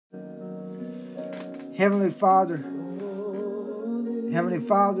Heavenly Father,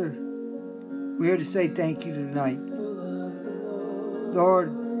 we're here to say thank you tonight.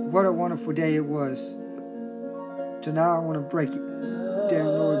 Lord, what a wonderful day it was. Tonight I want to break it down,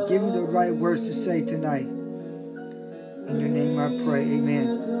 Lord. Give me the right words to say tonight. In your name I pray, amen.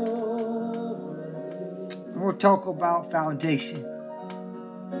 And we'll talk about foundation.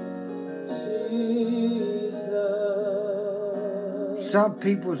 Some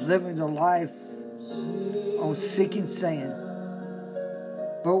people's living their life on sinking sand.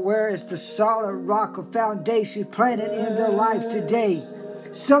 But where is the solid rock of foundation planted in their life today?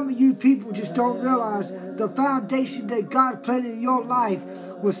 Some of you people just don't realize the foundation that God planted in your life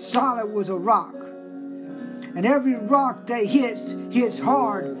was solid, was a rock. And every rock that hits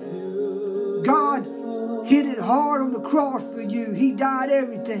hard. God hit it hard on the cross for you. He died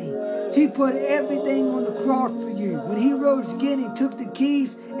everything. He put everything on the cross for you. When he rose again, he took the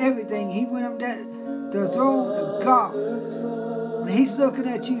keys, everything. He went up the throne of God. When he's looking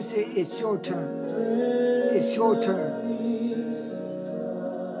at you, say, it's your turn. It's your turn.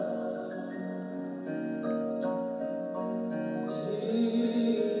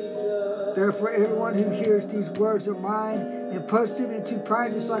 Therefore, everyone who hears these words of mine and puts them into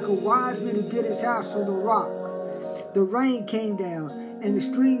practice like a wise man who built his house on the rock. The rain came down, and the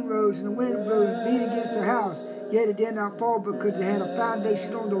stream rose, and the wind blew and beat against the house. Yet it did not fall because it had a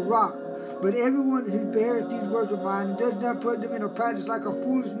foundation on the rock. But everyone who bears these words of mine and does not put them into practice like a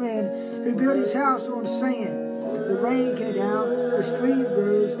foolish man who built his house on sand. The rain came down, the stream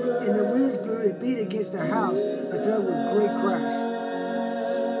rose, and the winds blew and beat against the house, and fell with a great crash.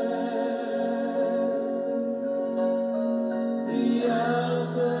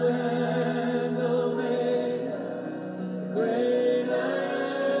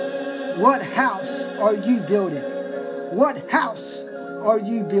 What house are you building? What house are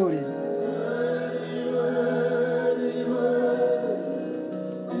you building?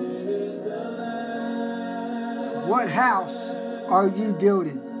 What house are you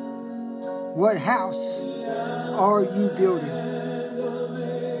building? What house are you building?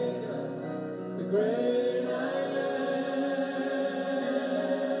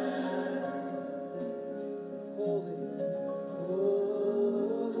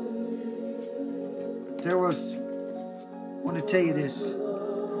 I want to tell you this.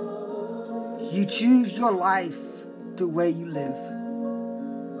 You choose your life the way you live.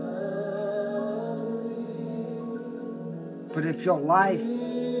 But if your life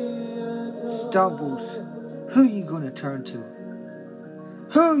stumbles, who are you going to turn to?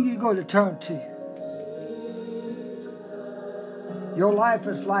 Who are you going to turn to? Your life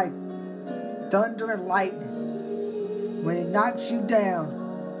is like thunder and lightning. When it knocks you down,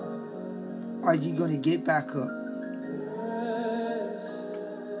 are you going to get back up?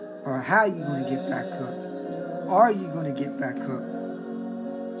 Or how are you going to get back up? Are you going to get back up?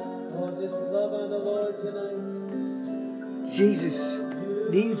 Oh, just love on the Lord tonight. Jesus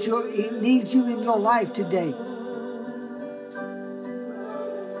needs you in your life today.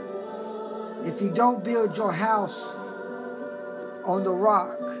 If you don't build your house on the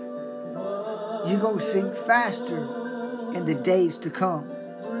rock, you're going to sink faster in the days to come.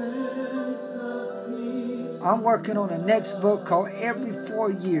 I'm working on the next book called Every 4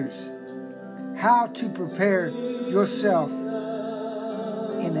 Years. How to prepare yourself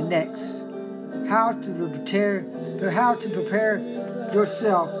in the next. How to prepare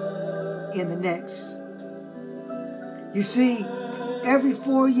yourself in the next. You see, every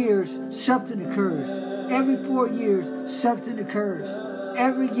 4 years something occurs. Every 4 years something occurs.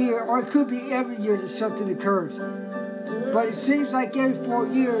 Every year, or it could be every year that something occurs. But it seems like every 4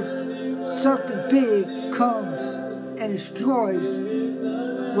 years something big comes and destroys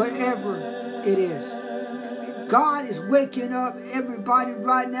whatever it is. God is waking up everybody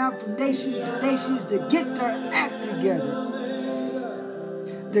right now from nations to nations to get their act together.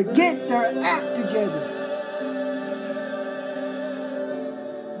 To get their act together.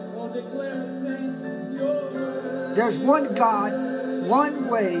 There's one God, one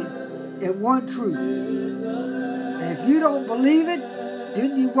way, and one truth. And if you don't believe it,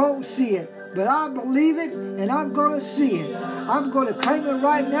 then you won't see it. But I believe it, and I'm going to see it. I'm going to claim it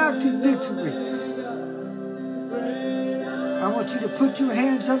right now to victory. I want you to put your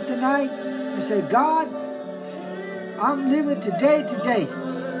hands up tonight and say, God, I'm living today.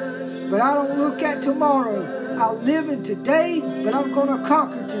 But I don't look at tomorrow. I'm living today, but I'm going to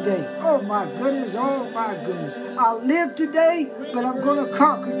conquer today. Oh my goodness. I live today, but I'm going to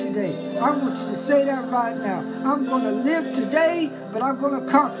conquer today. I want you to say that right now. I'm going to live today, but I'm going to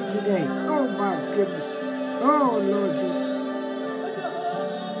conquer today. Oh my goodness. Oh Lord Jesus.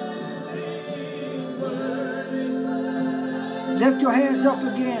 Lift your hands up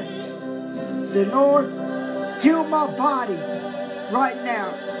again. Say, Lord, heal my body right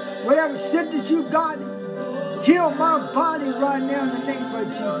now. Whatever sickness you got, heal my body right now in the name of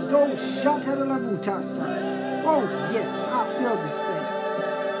Jesus. Oh, Shatalabutasa. Oh, yes, I feel this thing.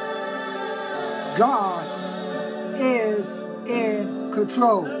 God is in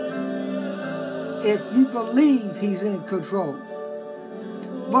control. If you believe He's in control.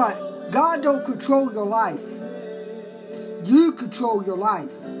 But God don't control your life. You control your life.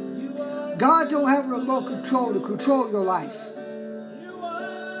 God don't have remote control to control your life.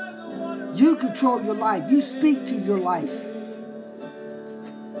 You control your life. You speak to your life.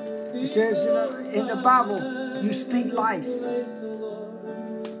 It says in the Bible, you speak life.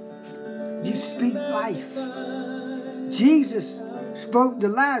 You speak life. Jesus spoke to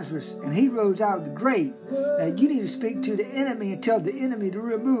Lazarus and he rose out of the grave. Now you need to speak to the enemy and tell the enemy to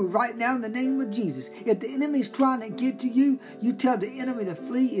remove right now in the name of Jesus. If the enemy is trying to get to you, you tell the enemy to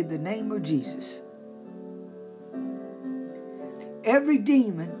flee in the name of Jesus. Every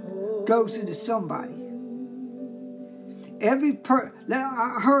demon goes into somebody.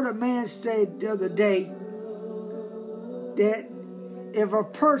 I heard a man say the other day that if a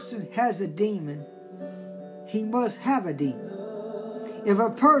person has a demon, he must have a demon. If a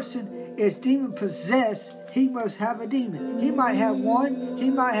person is demon possessed, he must have a demon. He might have one, he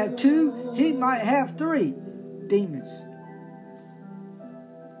might have two, he might have three demons.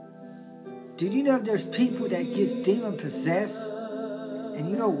 Did you know there's people that gets demon possessed? And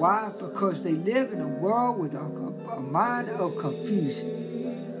you know why? Because they live in a world with a mind of confusion.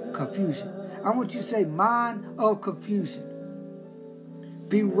 I want you to say mind of confusion.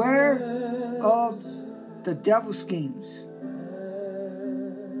 Beware of the devil's schemes.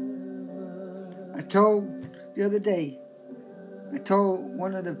 I told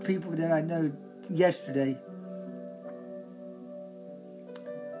one of the people that I know yesterday,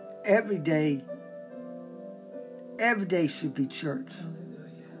 every day should be church.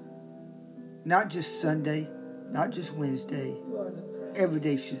 Not just Sunday, not just Wednesday. Every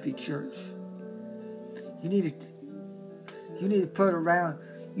day should be church. You need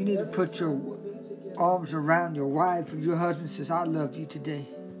to put your arms around your wife and your husband says, I love you today.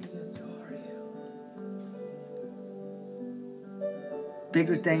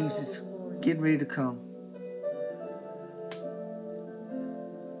 Bigger things is getting ready to come.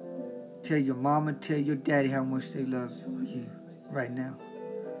 Tell your mama, tell your daddy how much they love you right now.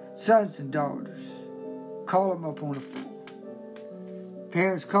 Sons and daughters, call them up on the phone.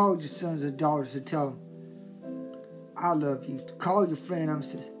 Parents, call your sons and daughters and tell them, I love you. Call your friend up and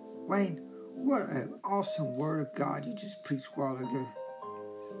say, Wayne, what an awesome word of God you just preached a while ago.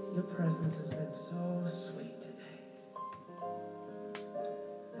 Your presence has been so sweet today.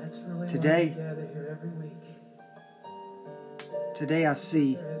 That's really why we gather here every week. Today I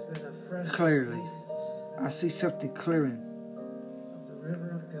see clearly. Pieces I see something clearing. of the river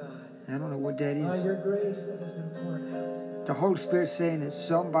of God. I don't know what that By is. your grace that has been poured out. The Holy Spirit saying that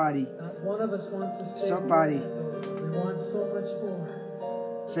somebody, Not one of us wants to stay Somebody- here, Lord. We want so much more.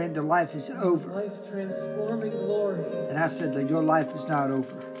 saying their life is over. Life transforming glory. And I said that your life is not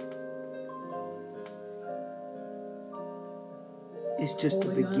over. It's just the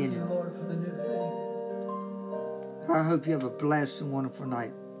Holding on to you, beginning. Lord, for the new thing. I hope you have a blessed and wonderful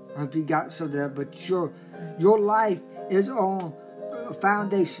night. I hope you got something there, but your life is on a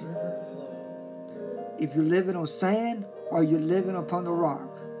foundation. River flow. If you're living on sand or you're living upon the rock.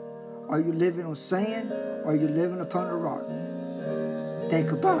 Are you living on sand or are you living upon the rock?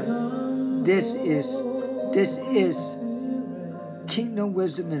 Think about it. This is Kingdom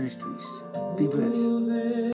Wisdom Ministries. Be blessed.